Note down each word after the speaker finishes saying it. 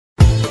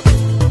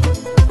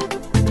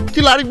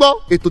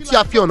Kilarigbo, ètò tí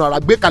a fi ọ̀nà àrà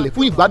gbé kalẹ̀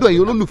fún ìgbádùn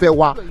ẹ̀yin olólùfẹ́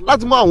wa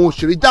láti mú àwọn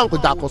òṣèré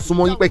jàǹkànjàǹkàn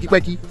súnmọ́ yín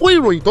pẹ́kípẹ́kí fún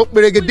ìròyìn tó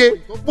perégedé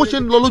bó ṣe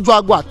ń lọ lójú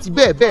agbo àti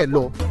bẹ́ẹ̀ bẹ́ẹ̀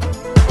lọ.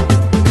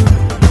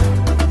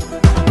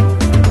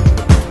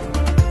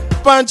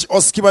 Punch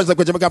or skippers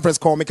like Jamaican friends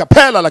call me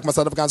Capella like my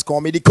South Africans call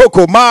me the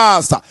Coco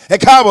Master. A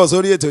cowboy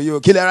so to you.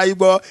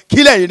 Kilarigbo,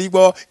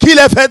 Kilarigbo,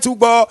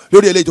 Kilarigbo.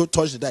 Lórí eléyìí tó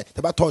touch the die.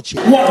 Tẹ́ bá touch it.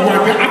 What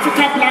were the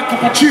African black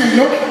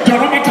cappuccino? The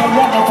Ramata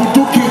one of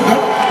Udu kingdom.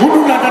 Who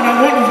do not know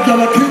one of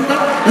your kingdom?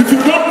 If you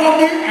don't know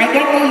me, I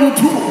don't know you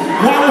too.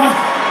 Wow.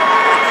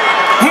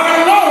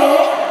 Hello.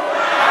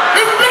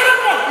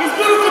 It's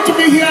beautiful to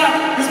be here.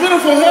 It's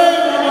beautiful. Hey,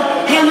 mama.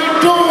 How you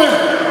doing?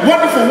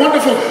 Wonderful,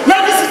 wonderful.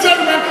 Ladies and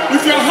gentlemen,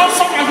 if you're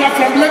handsome and you're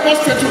from Lagos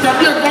State, you can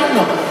be a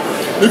governor.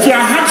 If you're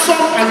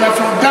handsome and you're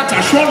from Delta,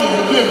 surely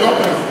you'll be a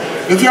governor.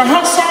 If you're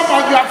handsome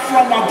and you're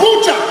from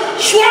Abuja,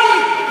 surely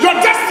your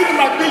destiny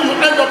might be you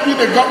end up being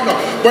a governor.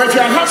 But if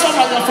you're handsome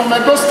and you're from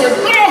Lagos State,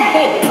 no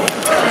hope.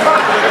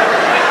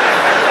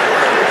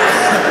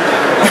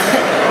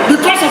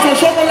 Because of your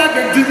shovel,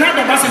 they denied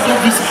the message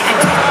of this heart.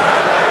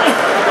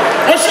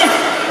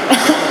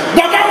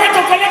 Baba went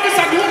to collect this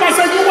and the woman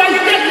said, you were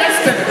here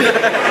yesterday.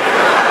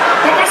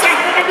 Baba said,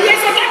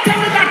 yes, don't tell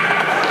me that.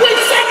 We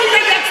saw me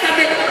here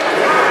yesterday.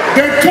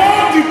 They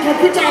turned the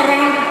computer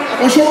around,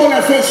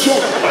 Oshobola face show.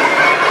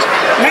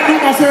 Let the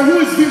woman say, who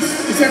is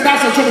this? He said,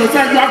 that's Oshobola. He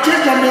said, you have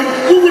changed your name.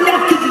 We will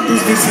not give you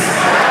this visit.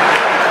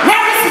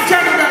 Ladies and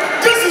gentlemen,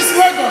 this is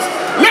Lagos.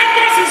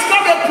 Lagos is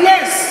not a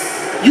place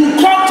you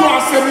come to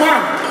as a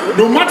man.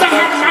 No matter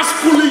how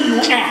masculine you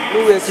are,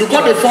 you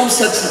got a form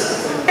sexy.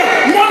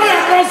 Money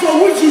and also,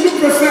 which do you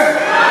prefer?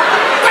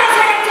 That's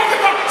what I'm talking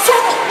about. So,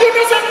 you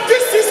know,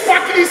 this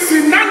park is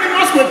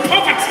synonymous with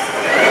poverty.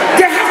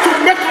 They have to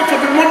make up for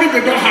the money they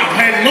don't have.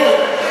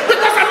 Hello.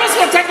 Because unless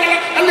you're $10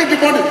 and leave the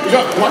money, you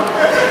just what?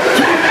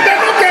 They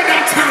don't get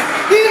that time.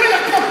 Here you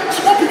come,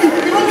 small people,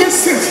 you don't get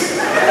sense.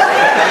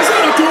 It's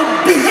not to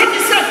behave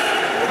yourself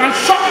and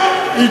shop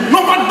in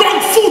normal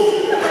dog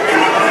food.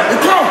 You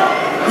come,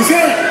 you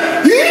say,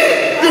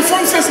 yeah, the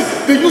phone says it.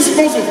 They use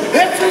muscle.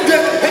 Every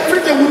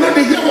day we know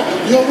they hear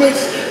your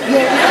waist,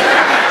 your waist.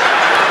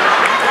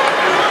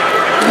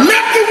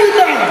 Let the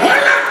women,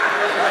 voila!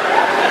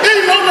 And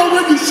you don't know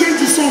when you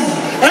change the song.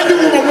 Any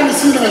woman when you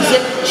see her,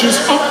 she's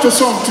up to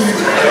something.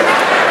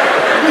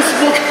 This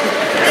book.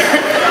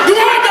 The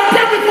one that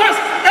pay me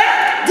first,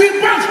 the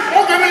bunch,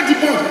 organize the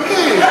bunch.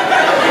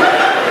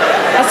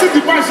 I see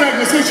the bunch like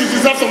they say she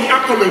deserves some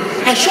accolades.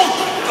 I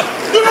shocked.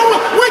 You know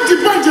what? When the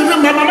bunch and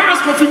my mama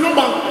asked for the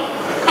number,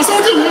 I saw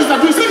the ones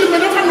that you say you may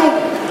never know.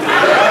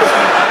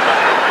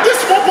 These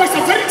small boys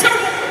are very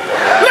terrible.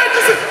 Like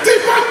this, the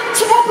bunch,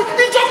 small people,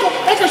 they talk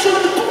of show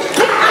them.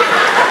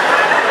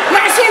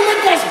 Now I saw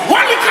Lagos,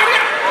 Woli Agba.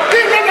 He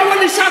ran away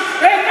when he shot,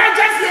 hey, not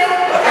just you.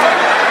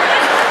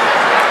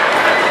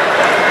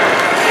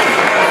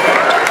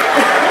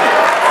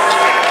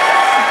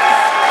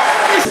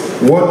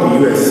 What do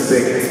you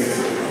expect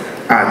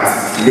at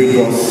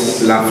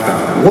Lagos Laughter?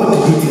 What do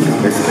you think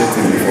I'm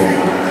expecting before?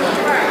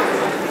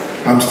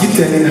 I'm still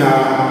telling her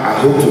I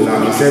hope to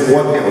laugh. She said,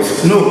 what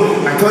else? No,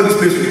 I thought this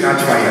place would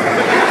catch fire.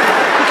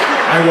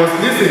 I was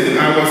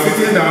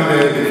sitting down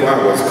there before I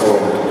was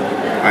called.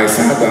 I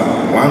sat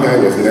down. One guy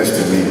was next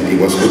to me. He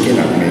was looking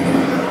at me.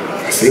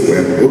 I said,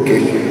 well,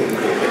 okay.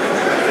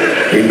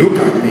 He looked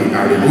at me.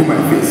 I removed my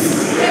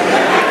face.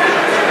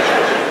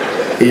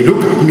 He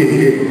looked at me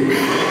again.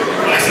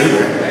 I said,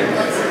 well,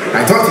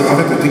 I thought he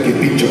wanted to take a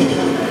picture.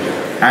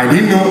 I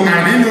didn't know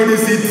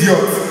this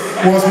idiot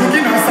was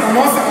looking at some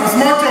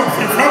small chops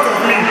in front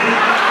of me.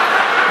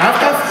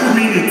 After 2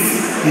 minutes,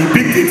 he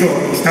picked it up.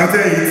 He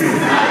started eating.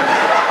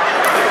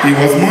 He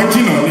was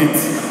munching on it.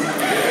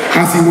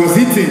 As he was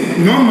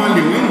eating,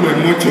 normally when we're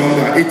much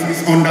younger, it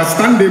is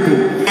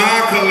understandable.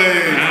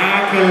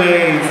 Accolades,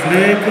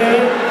 nigga.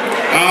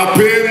 I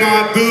pay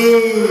my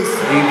dues.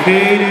 You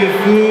paid it,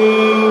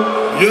 fool.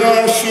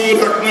 Y'all should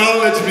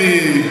acknowledge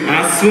me. I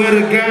swear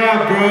to God,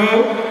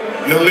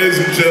 bro. Yo, ladies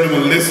and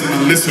gentlemen,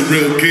 listen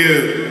real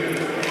good.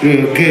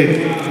 Real good.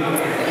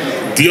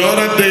 The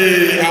other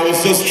day, I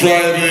was just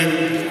driving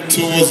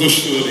towards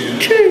Oshodi.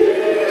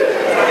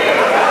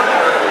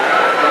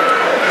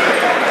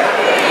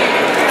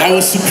 I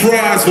was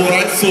surprised what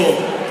I saw.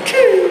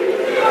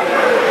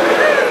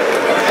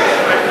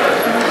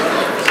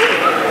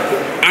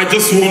 I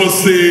just want to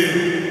say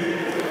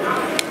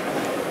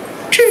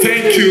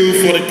thank you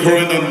for the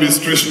current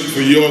administration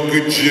for your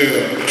good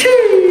job.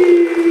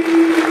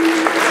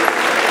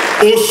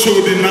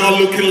 Oshodi now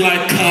looking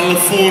like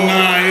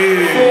California.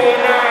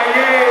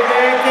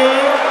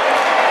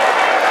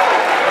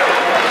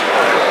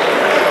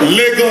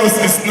 Lagos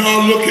is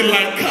now looking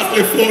like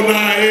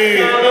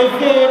California.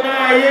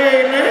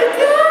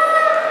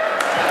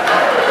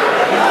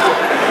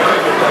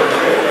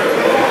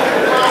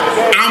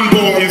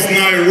 Ambo is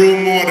now a role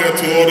model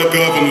to other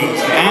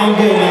governors.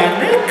 Ambo, my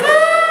nigga.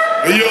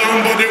 Yo,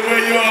 Ambo,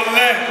 where you all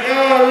at?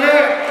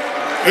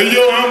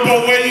 Yo, Ambo,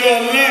 where you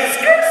all at?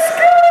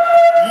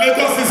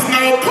 Lagos is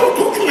now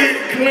cocoa clean.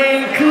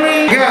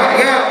 Clean.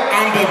 Yeah.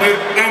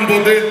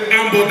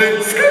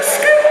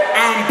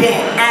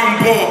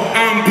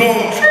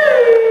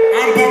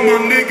 my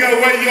nigga,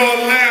 where your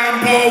lamb,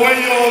 where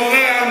your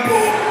lamb,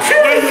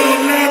 where your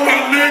lamb, my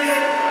nigga.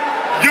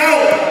 Yo,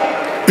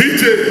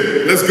 DJ,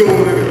 let's go,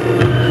 nigga.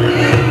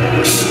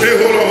 Hey,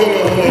 hold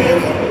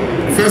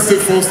on. First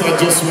and foremost, I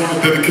just want to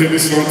dedicate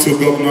this song to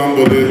Governor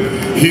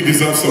Ambode. He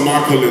deserves some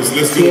accolades.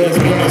 Let's go. Let's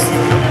go.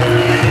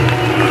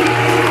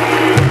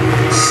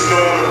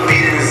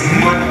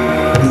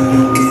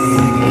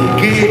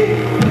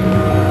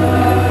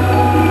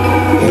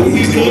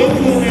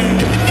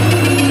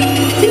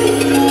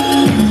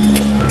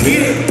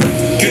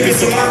 Give me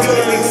some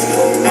accolades.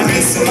 I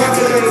need some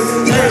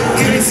accolades.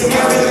 Give me some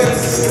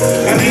accolades.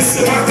 I need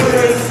some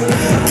accolades.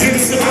 Give me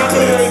some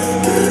accolades.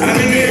 I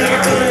need me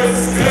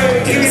accolades.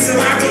 Give me some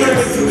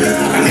accolades.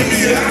 I need me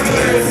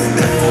accolades.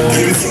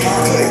 Give me some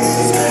accolades.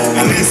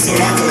 I need some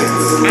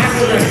accolades.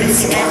 Give me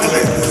some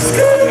accolades.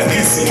 I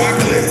need some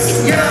accolades.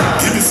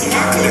 Give me some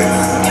accolades.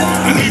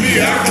 I need me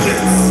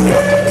accolades.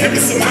 Give me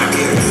some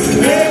accolades.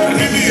 I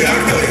need me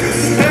accolades.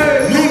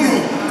 No,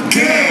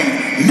 gang.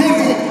 No,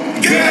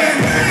 gang.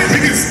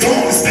 Niggas don't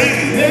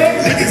understand.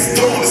 Niggas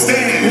don't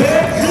understand.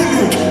 No,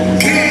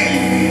 gang.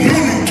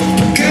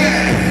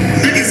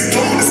 Niggas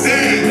don't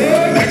understand.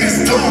 Niggas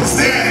don't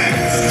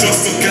understand. Just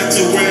to get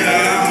to where I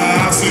am,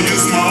 I have to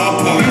use my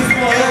upper.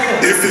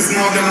 If it's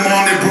not the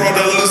money,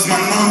 brother, lose my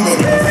number.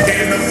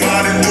 Ain't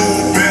nobody do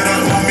better,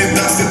 homie,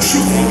 that's the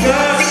truth.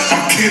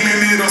 I'm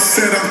killing it, I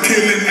said I'm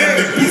killing it.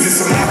 The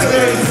business of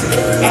accolades.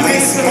 I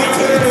need some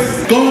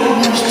accolades. God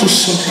wants to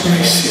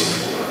surprise you.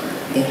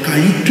 Or can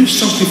you do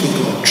something for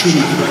God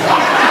truly?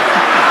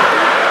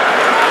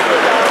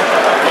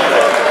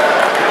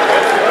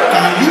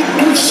 Can you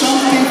do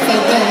something for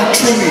God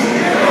truly?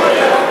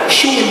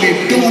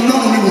 Surely, don't know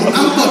me.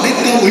 I'm going to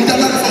go with the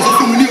life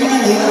of me.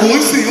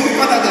 We'll see you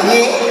for the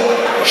war.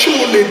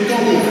 Surely,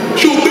 don't.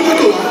 Surely,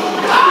 don't.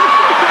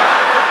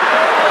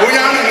 We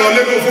are not going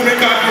to go for me.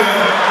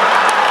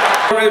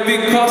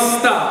 Arabic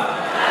Costa.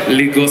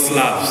 Lagos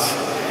laughs.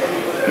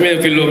 I mean,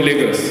 if you love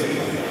Lagos.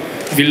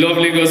 If you love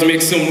Lagos,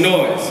 make some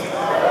noise.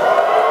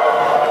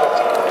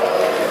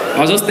 I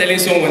was just telling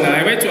someone,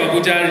 I went to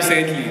Abuja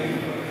recently.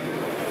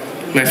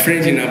 My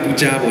friend in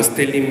Abuja was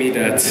telling me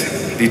that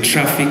the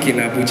traffic in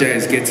Abuja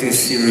is getting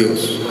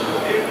serious.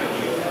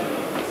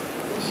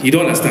 You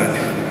don't understand?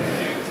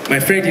 My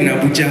friend in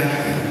Abuja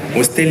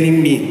was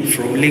telling me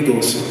from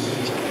Lagos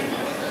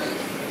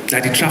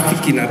that the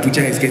traffic in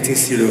Abuja is getting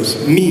serious.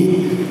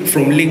 Me,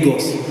 from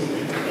Lagos.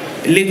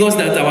 Lagos,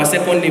 that our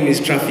second name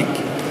is traffic.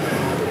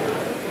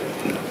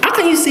 How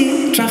can you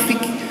say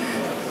traffic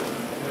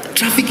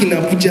in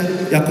Abuja?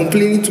 You are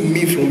complaining to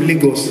me from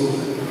Lagos.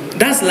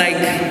 That's like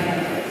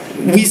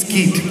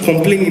Wizkid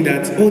complaining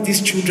that all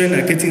these children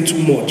are getting too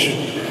much.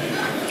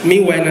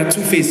 Meanwhile, na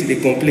Two-Face they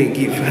complain,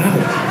 give. How?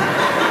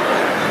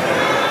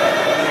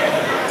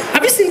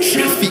 Have you seen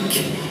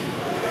traffic?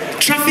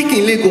 Traffic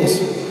in Lagos.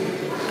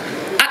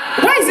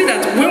 Why is it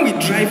that when we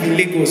drive in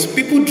Lagos,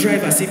 people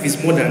drive as if it's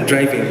more than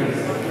driving?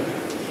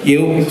 You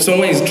know,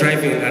 someone is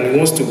driving and he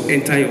wants to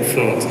enter your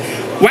front.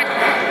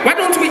 Why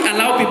don't we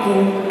allow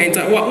people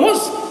enter?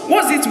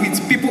 What's it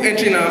with people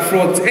entering our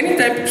front?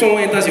 Anytime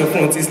someone enters your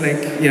front, it's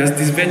like, yes,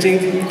 this virgin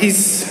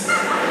is...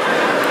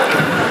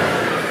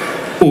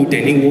 Oh,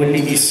 then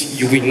Woli is,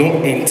 you will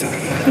not enter.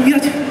 We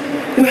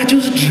are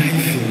just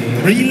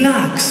driving.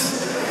 Relax.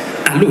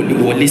 Alone,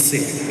 Woli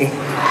say.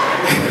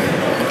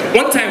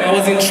 One time I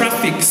was in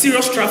traffic,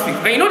 serious traffic.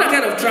 And you know that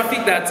kind of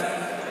traffic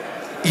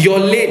that your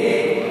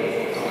lane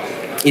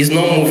is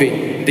not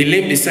moving. The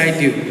lane beside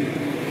you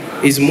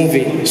is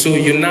moving. So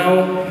you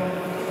now,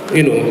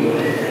 you know,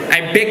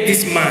 I begged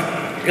this man,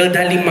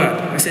 elderly man.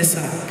 I said,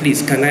 sir,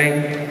 please, can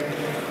I?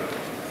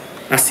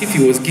 As if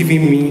he was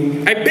giving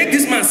me, I begged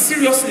this man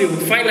seriously,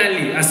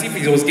 finally, as if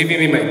he was giving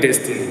me my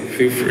destiny.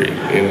 Feel free,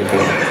 you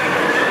know.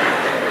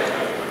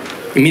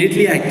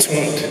 Immediately I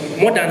turned.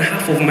 More than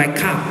half of my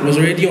car was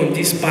already on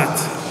this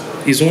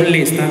path. His own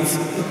lane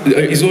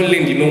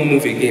did not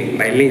move again.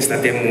 My lane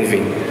started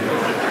moving.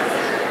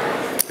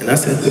 And I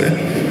said, well,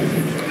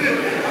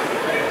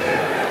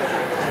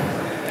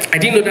 I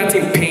didn't know that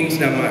thing pained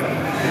that man.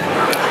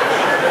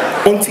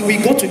 Until we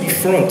got to the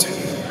front.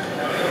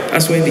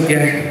 That's when the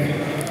guy,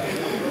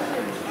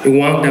 he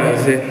wound down and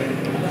said,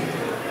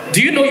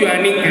 do you know you are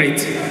an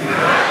ingrate?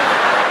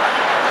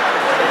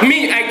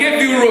 Me, I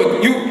gave you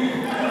road.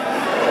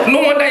 No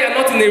wonder you're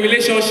not in a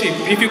relationship.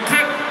 If you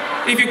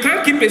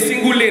can't keep a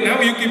single lane, how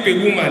will you keep a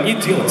woman?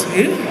 Idiot.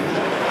 Eh?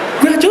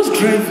 We are just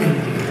driving.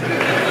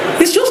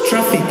 It's just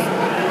traffic.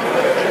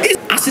 It's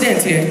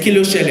accident here,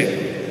 kilo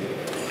shele.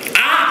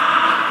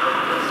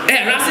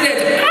 Accident.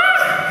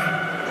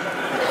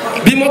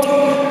 Bimoto.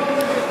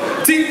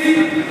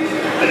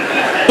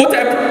 What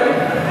happened?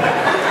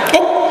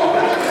 Oh,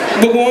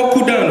 go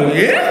cool down,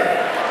 yeah?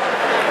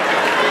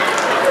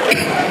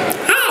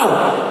 How?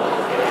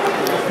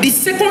 The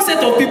second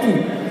set of people,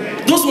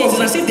 those ones,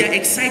 it's as if they're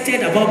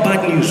excited about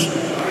bad news.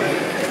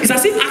 It's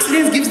as if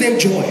accidents gives them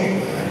joy.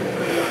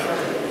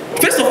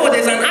 First of all,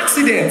 there's an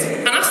accident.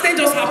 An accident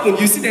just happened.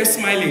 happen, you see them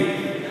smiling.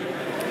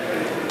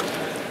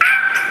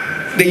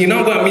 Then you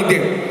now go and meet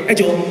them. And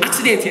your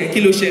accident here,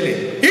 kilo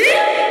shele.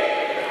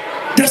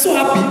 They're so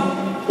happy.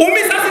 Oh,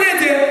 miss accident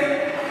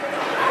here.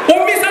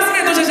 Oh, miss accident.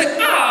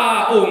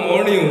 Oh,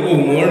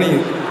 morning.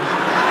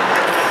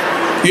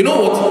 You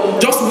know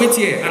what? Just wait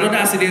here. Another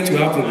accident will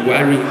happen.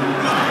 Worry.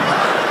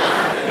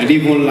 And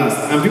it won't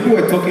last. And people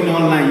were talking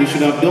online. You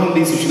should have done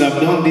this. You should have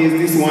done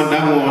this one,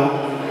 that one.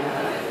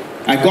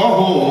 I got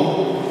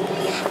home.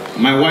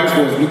 My wife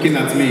was looking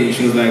at me.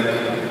 She was like,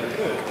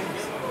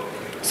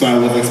 so I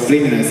was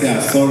explaining. I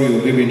said, sorry,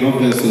 baby, no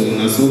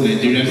vessel. And so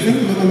Nigerian. She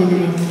said, no.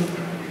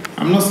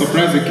 I'm not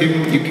surprised you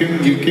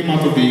came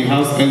out of the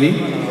house early.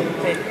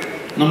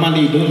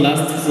 Normally you don't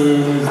last. So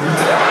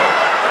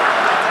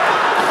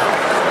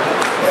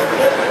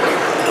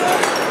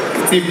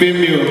this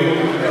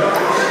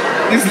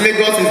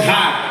Lagos is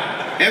hard.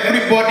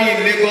 Everybody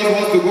in Lagos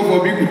wants to go for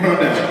Big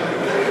Brother.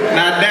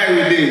 Now that we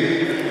did.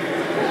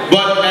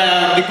 But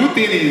the good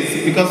thing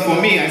is, because for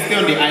me, I stay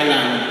on the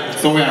island,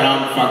 somewhere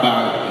around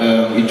Faba,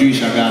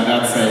 Ijuishaga,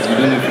 that side. I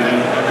don't know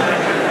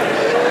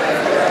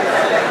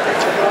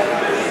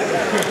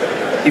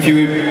if you know.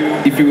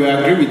 If you will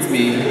agree with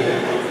me,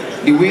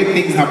 the way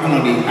things happen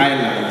on the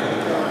island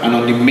and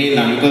on the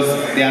mainland, because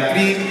there are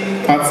three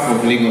parts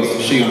of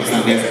Lagos, you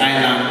understand? There's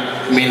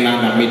island,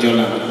 mainland, and major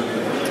land.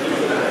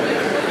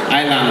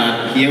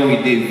 Island, here we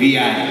did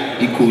VI,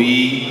 Ikoyi,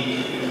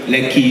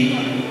 Lekki,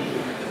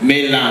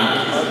 mainland,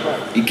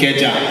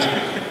 Ikeja,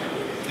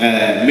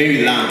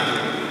 Maryland,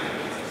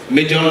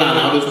 major land,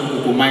 all those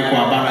people, Michael,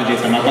 Abaraje,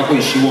 Samabako,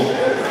 Ishiwo.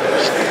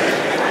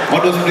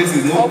 All those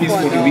places, no peace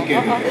for the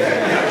wicked.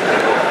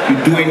 You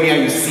do anyhow,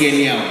 you see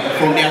anyhow.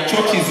 From their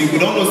churches, you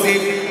could almost say,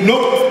 no.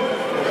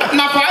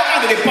 Now, for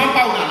either they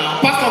pamper now,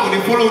 pastor will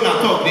they follow now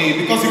talk,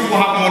 because people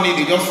have money,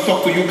 they just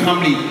talk to you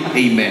calmly.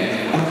 Amen.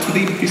 And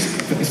today, this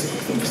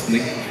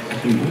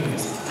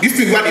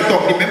is what they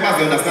talk, the members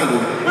they understand.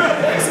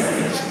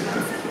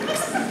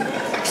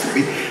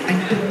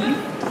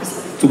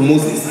 To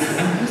Moses.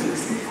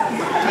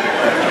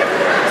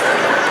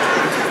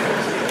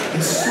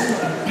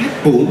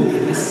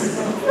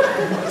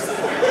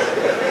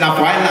 Now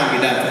for island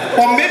with that.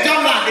 For major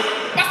land, the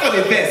pastor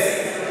the best.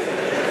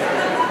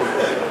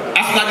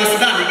 After they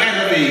stand, the guy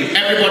know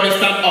everybody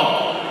stand up.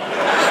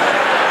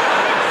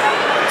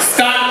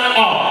 Stand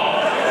up.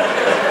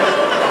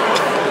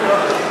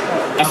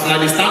 After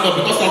they stand up,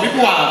 because some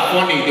people are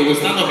funny, they will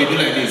stand up, they do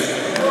like this.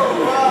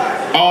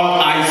 All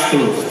eyes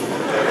closed.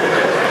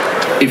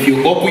 If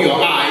you open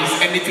your eyes,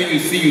 anything you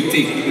see, you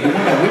take. You will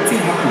wonder, what thing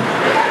happened?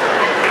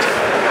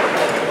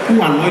 Who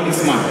annoyed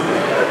this man?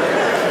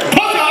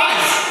 Close your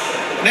eyes.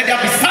 Let there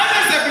be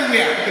silence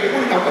everywhere. You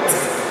will wonder,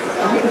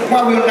 why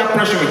are we under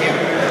pressure here?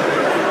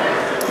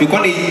 You're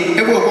going to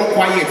everyone go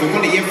quiet. You're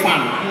going to hear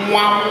fun.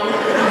 Wow.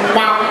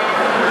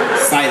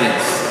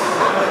 Silence.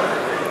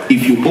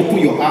 If you open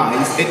your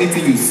eyes,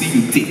 anything you see,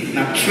 you take.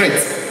 Now,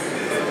 threat.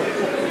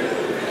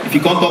 If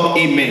you can't talk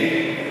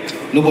amen,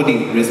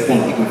 nobody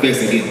responds. You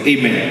confess again.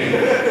 Amen.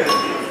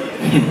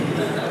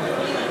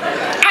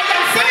 I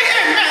can say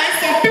amen.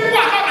 Some people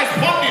are not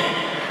responding.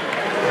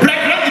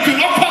 Brethren, it will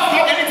not cost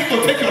you anything to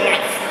take your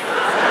life.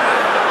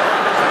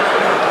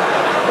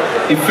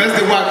 The first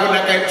day when I go to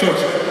that guy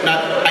church, now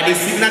I dey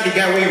signal the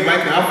guy who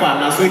invite me alpha,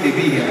 and so they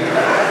be here.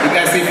 The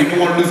guy say, if you don't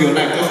want to lose your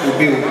life, just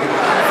obey. If you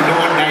don't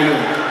want to die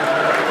young.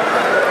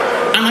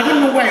 And I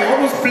don't know why all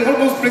those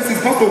places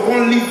first of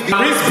all leave the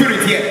Holy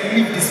Spirit here.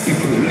 Leave these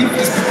people. Leave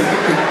these people.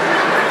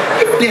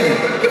 Leave them.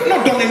 You've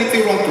not done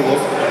anything wrong to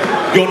us.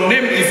 Your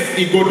name is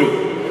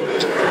Igodo.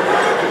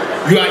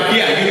 You are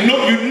here. I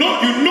know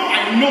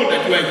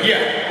that you are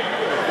here.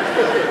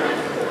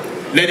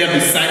 Let there be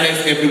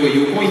silence everywhere.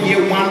 You won't hear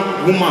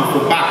one woman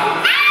from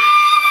back.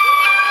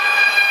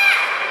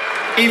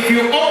 If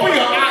you open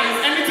your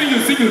eyes, anything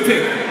you see, you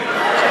take.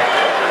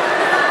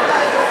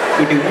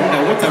 So they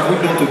wonder, what have we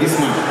done to this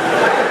man?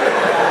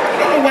 I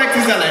don't know why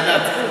things are like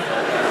that.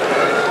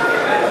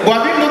 But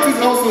have you noticed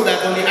also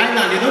that on the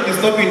island, they don't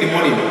disturb you in the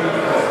morning?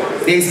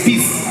 There is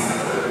peace.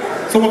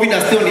 Some of you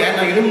that stay on the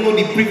island, you don't know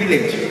the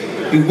privilege.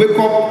 You wake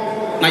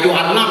up, now your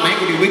alarm, now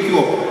they wake you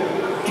up.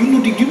 Do you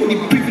know the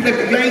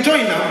privilege? You are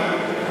enjoying now.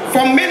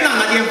 From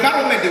mainland and the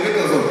environment, they wake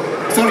us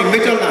up. Sorry,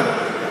 major land,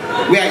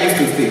 where I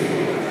used to stay.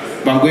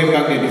 But I'm going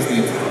back there this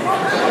night.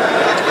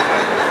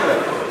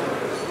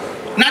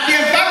 Now the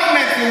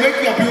environment will wake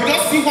you up. You will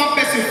just see one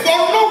person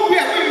from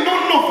nowhere, where you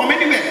don't know from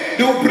anywhere.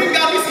 They will bring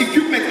out this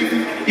equipment.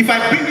 If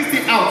I bring this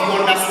thing out,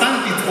 you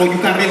understand it or you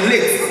can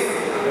relate.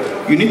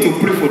 You need to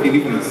pray for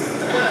deliverance.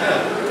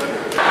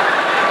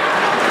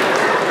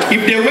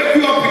 If they wake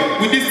you up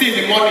with this thing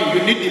in the morning, you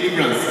need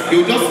deliverance. They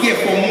will just hear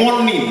from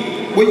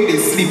morning when you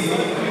sleep.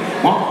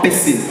 One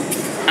person.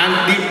 And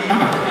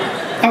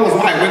that was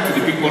why I went to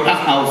the Big Brother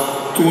house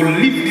to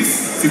leave this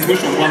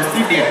situation, but I'm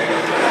still there.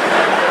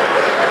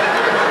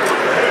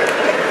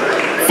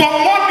 From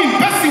morning,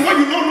 person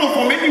when you don't know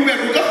from anywhere,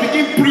 will just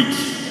begin preach,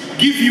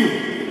 give you.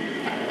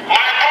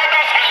 My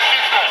brothers and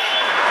sisters.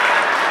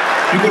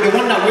 You go the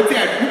one that waiting,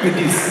 I look with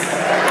this.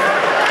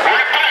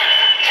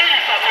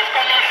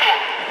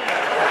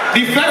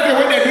 The first day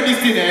when they do this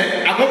thing,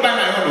 I go buy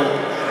my own.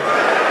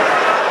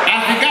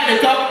 As the guy they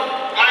talk,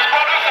 my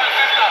brothers and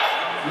sisters.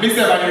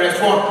 Listen, and you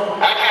respond.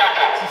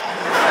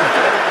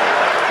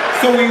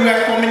 So we were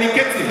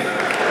communicating.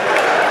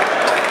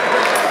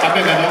 I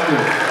beg I don't go.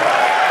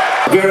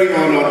 Very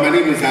honored. My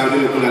name is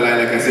Adeola.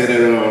 Like I said,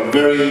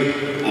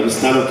 I'm a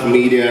stand-up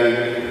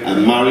comedian.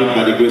 I'm married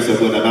by the grace of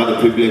God. I've had the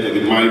privilege of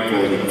being married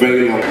for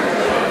very long.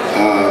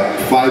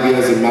 5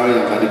 years in marriage,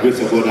 and by the grace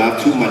of God, I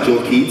have 2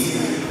 mature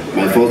kids.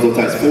 My first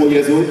daughter is 4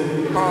 years old,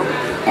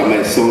 and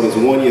my son is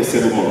 1 year,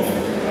 7 months.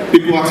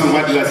 People ask me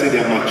why do I say they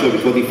are mature?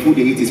 Because the food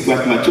they eat is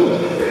quite mature.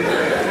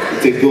 You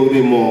take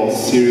golden more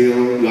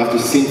cereal, you have to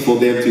sing for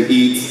them to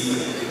eat.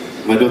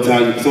 My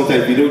daughter,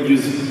 sometimes you don't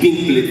use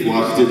pink plate for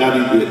her, she says,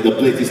 Daddy, the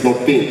plate is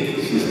not pink.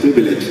 She's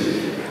privileged.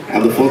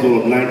 I'm the first one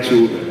of 9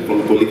 children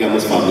from a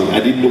polygamous family. I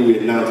didn't know we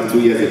were 9 until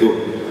 2 years ago.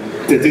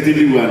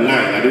 Tentatively we were 9,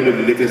 I don't know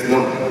the latest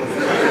number.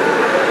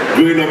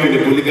 Growing up in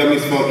a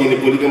polygamous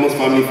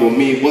family for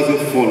me, it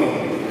wasn't funny.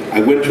 I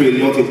went through a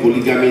lot in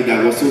polygamy that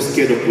I was so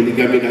scared of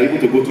polygamy that even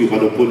to go to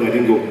Ibadan poly, I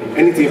didn't go.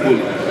 Anything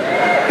poly.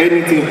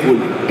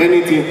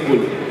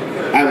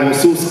 I was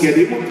so scared.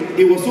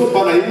 It was so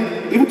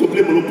bad, even to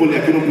play Monopoly, I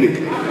couldn't play.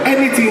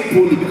 Anything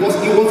poly, because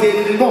it was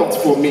a lot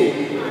for me.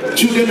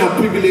 Children are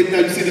privileged now.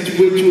 You see the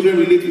way children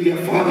relate to their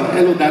father.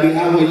 Hello, Daddy,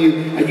 how are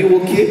you? Are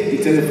you okay?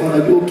 You tell your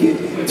father, are you okay?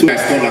 So I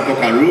stole a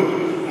Coca Road.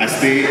 I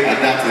stay at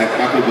that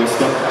Back bus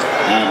stop.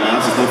 My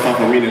house is not far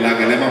from me in Blaq.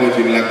 I never went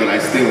to Blaq, but I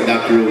stay on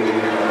that road.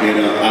 You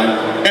know,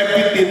 and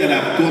everything that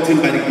I've gotten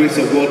by the grace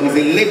of God is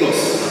in Lagos.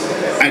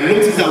 I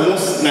noticed that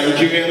once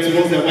Nigerians,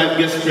 once their wife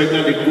gets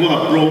pregnant, they go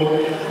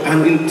abroad,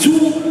 and in 2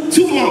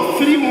 months,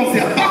 3 months,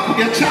 they are back with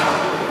their child.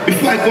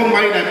 Before I got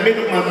married, I made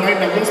up my mind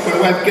that once my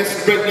wife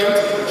gets pregnant,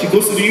 she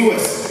goes to the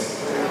US.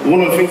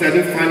 One of the things I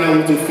didn't find out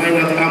was to find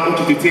out how much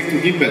it would take to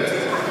give birth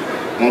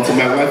until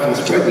my wife was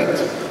pregnant.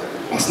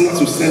 As soon as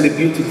we sent the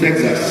bill to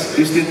Texas,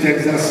 Houston,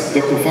 Texas,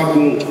 Dr.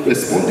 Fago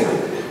responded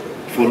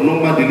for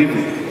normal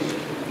delivery.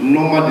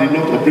 Normal delivery,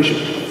 not operation.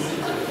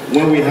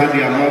 When we had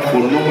the amount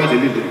for normal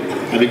delivery,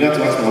 I began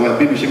to ask my wife,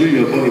 baby, should we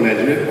be born in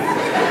Nigeria?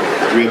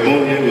 We were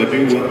born here, we were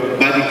doing well.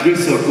 By the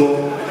grace of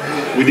God,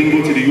 we didn't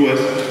go to the US.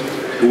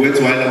 We went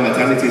to Island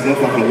Maternity, it's not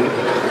far from here.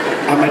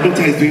 And my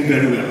daughter is doing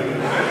very well.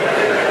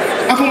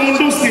 I'm from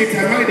Ondo State.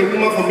 I married a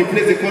woman from a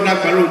place they call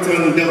that Barrow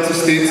Hotel in Delta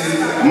State.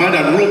 I married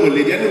a Robo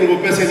lady. I don't know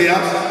what person they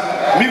have.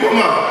 Big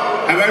woman.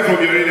 I married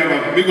from your area,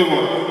 man. Big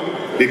woman.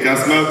 They can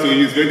smile to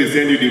you when they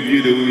send you the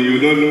view, you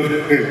don't know.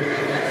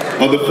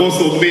 On the 1st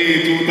of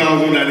May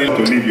 2008,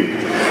 to leave you.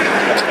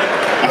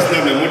 As soon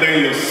as my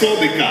mother-in-law saw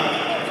the car,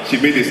 she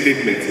made a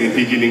statement in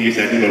pidgin English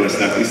I didn't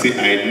understand. She said,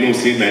 I know,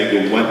 say now you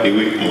don't wipe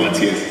away our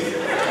tears.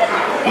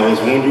 I was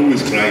wondering who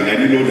was crying. I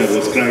didn't know that I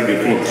was crying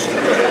before.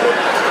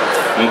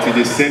 Until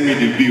they sent me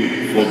the bill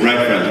for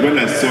bride price. When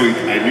I saw it,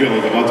 I knew I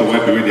was about to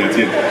wipe away their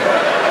tears.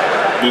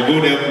 But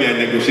God helped me, I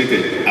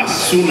negotiated. As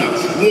soon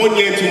as 1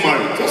 year into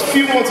marriage, just a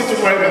few months into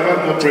marriage, my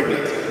wife got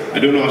pregnant. I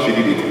don't know how she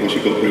did it, but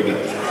she got pregnant.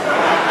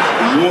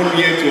 1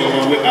 year to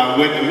our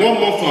 1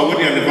 month to our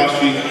wedding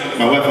anniversary,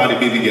 my wife had a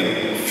baby girl.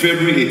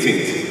 February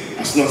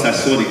 18th. As soon as I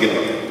saw the girl,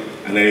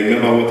 and I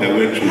remember what I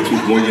went through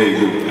 1 year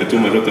ago, I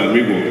told my daughter,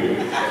 Amigo,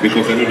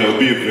 because I know that I'll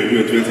be a friend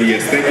in 20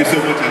 years. Thank you so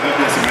much, and God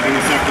bless you. My name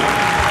is Sako.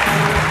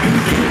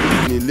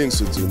 Links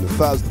to the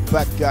first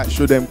back guy,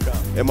 show them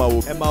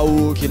MAO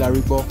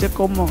Kilarigbo.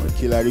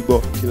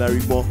 Kilarigbo.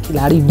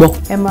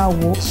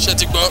 MAO. Ṣé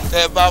ti gbọ́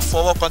tẹ́ ẹ bá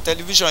fọwọ́ kan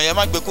tẹlifíṣàn yẹn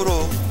má gbé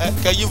kúrò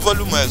kẹ́ yí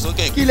volume ẹ̀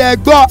sókè. Kílẹ̀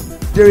gbọ́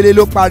dèrèlé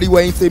ló pariwo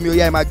ẹ̀yin tèmi ó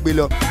yá ẹ má gbé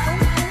lọ.